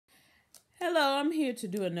Hello, I'm here to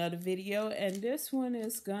do another video, and this one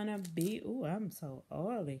is gonna be, oh, I'm so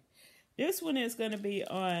oily. This one is gonna be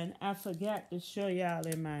on, I forgot to show y'all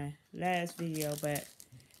in my last video, but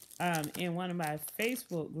in one of my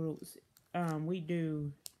Facebook groups,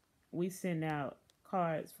 we send out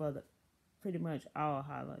cards for pretty much all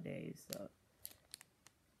holidays. So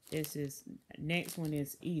next one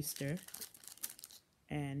is Easter,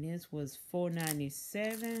 and this was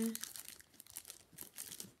 $4.97.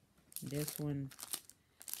 This one,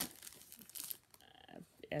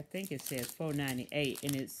 I think it says $4.98,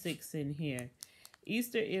 and it's 6 in here.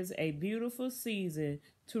 Easter is a beautiful season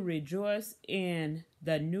to rejoice in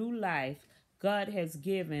the new life God has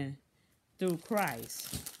given through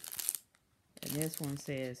Christ. And this one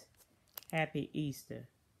says, Happy Easter.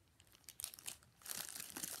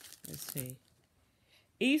 Let's see.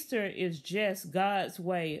 Easter is just God's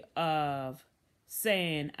way of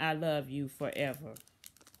saying, I love you forever.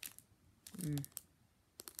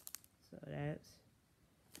 So that's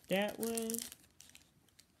that one.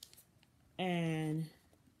 And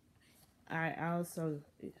I also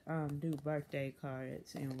do birthday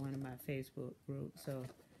cards in one of my Facebook groups. So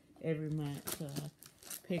every month I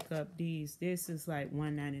pick up these. This is like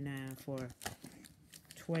 $1.99 for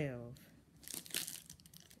 12.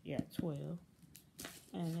 Yeah, 12.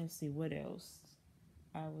 And let's see what else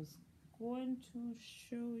I was going to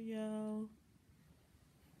show y'all.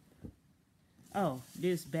 Oh,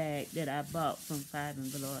 this bag that I bought from Five and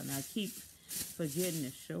Below, and I keep forgetting to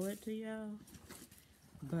show it to y'all,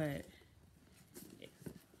 but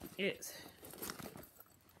it's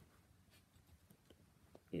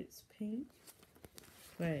pink,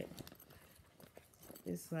 but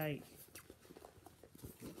it's like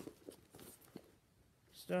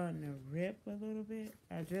starting to rip a little bit.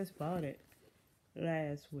 I just bought it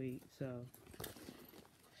last week, so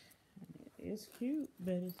it's cute,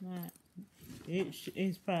 but it's not.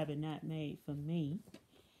 It's probably not made for me.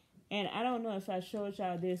 And I don't know if I showed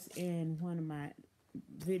y'all this in one of my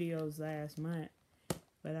videos last month,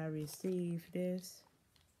 but I received this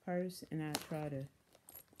purse and I try to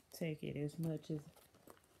take it as much as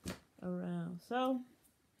around. So,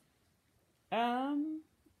 I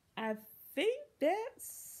think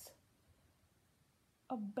that's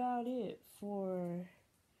about it for,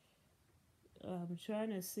 I'm trying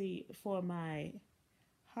to see for my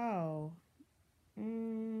haul.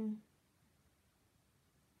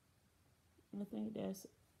 I think that's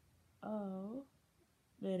all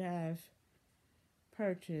that I've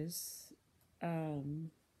purchased.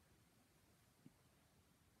 And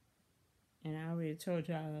I already told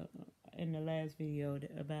y'all in the last video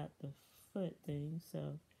about the foot thing.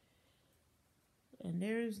 So, and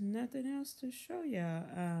there's nothing else to show y'all.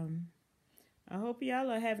 I hope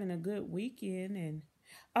y'all are having a good weekend. And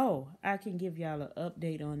oh, I can give y'all an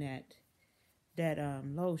update on that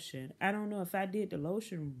lotion. I don't know if I did the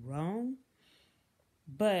lotion wrong,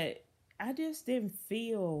 but I just didn't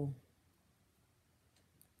feel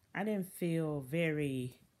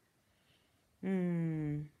very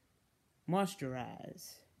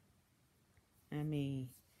moisturized. I mean,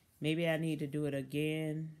 maybe I need to do it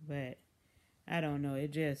again, but I don't know.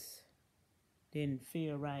 It just didn't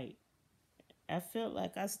feel right. I felt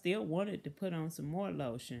like I still wanted to put on some more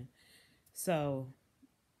lotion. So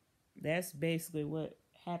that's basically what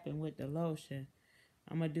happened with the lotion.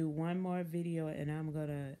 I'm going to do one more video, and I'm going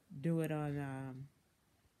to do it on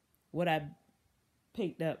what I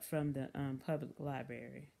picked up from the public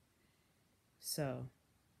library. So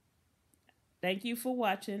thank you for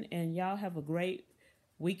watching, and y'all have a great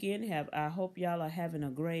weekend. I hope y'all are having a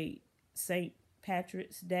great St.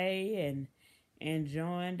 Patrick's Day and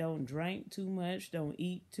enjoying. Don't drink too much, don't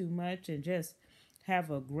eat too much, and just have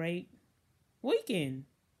a great weekend.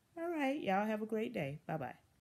 All right, y'all have a great day. Bye-bye.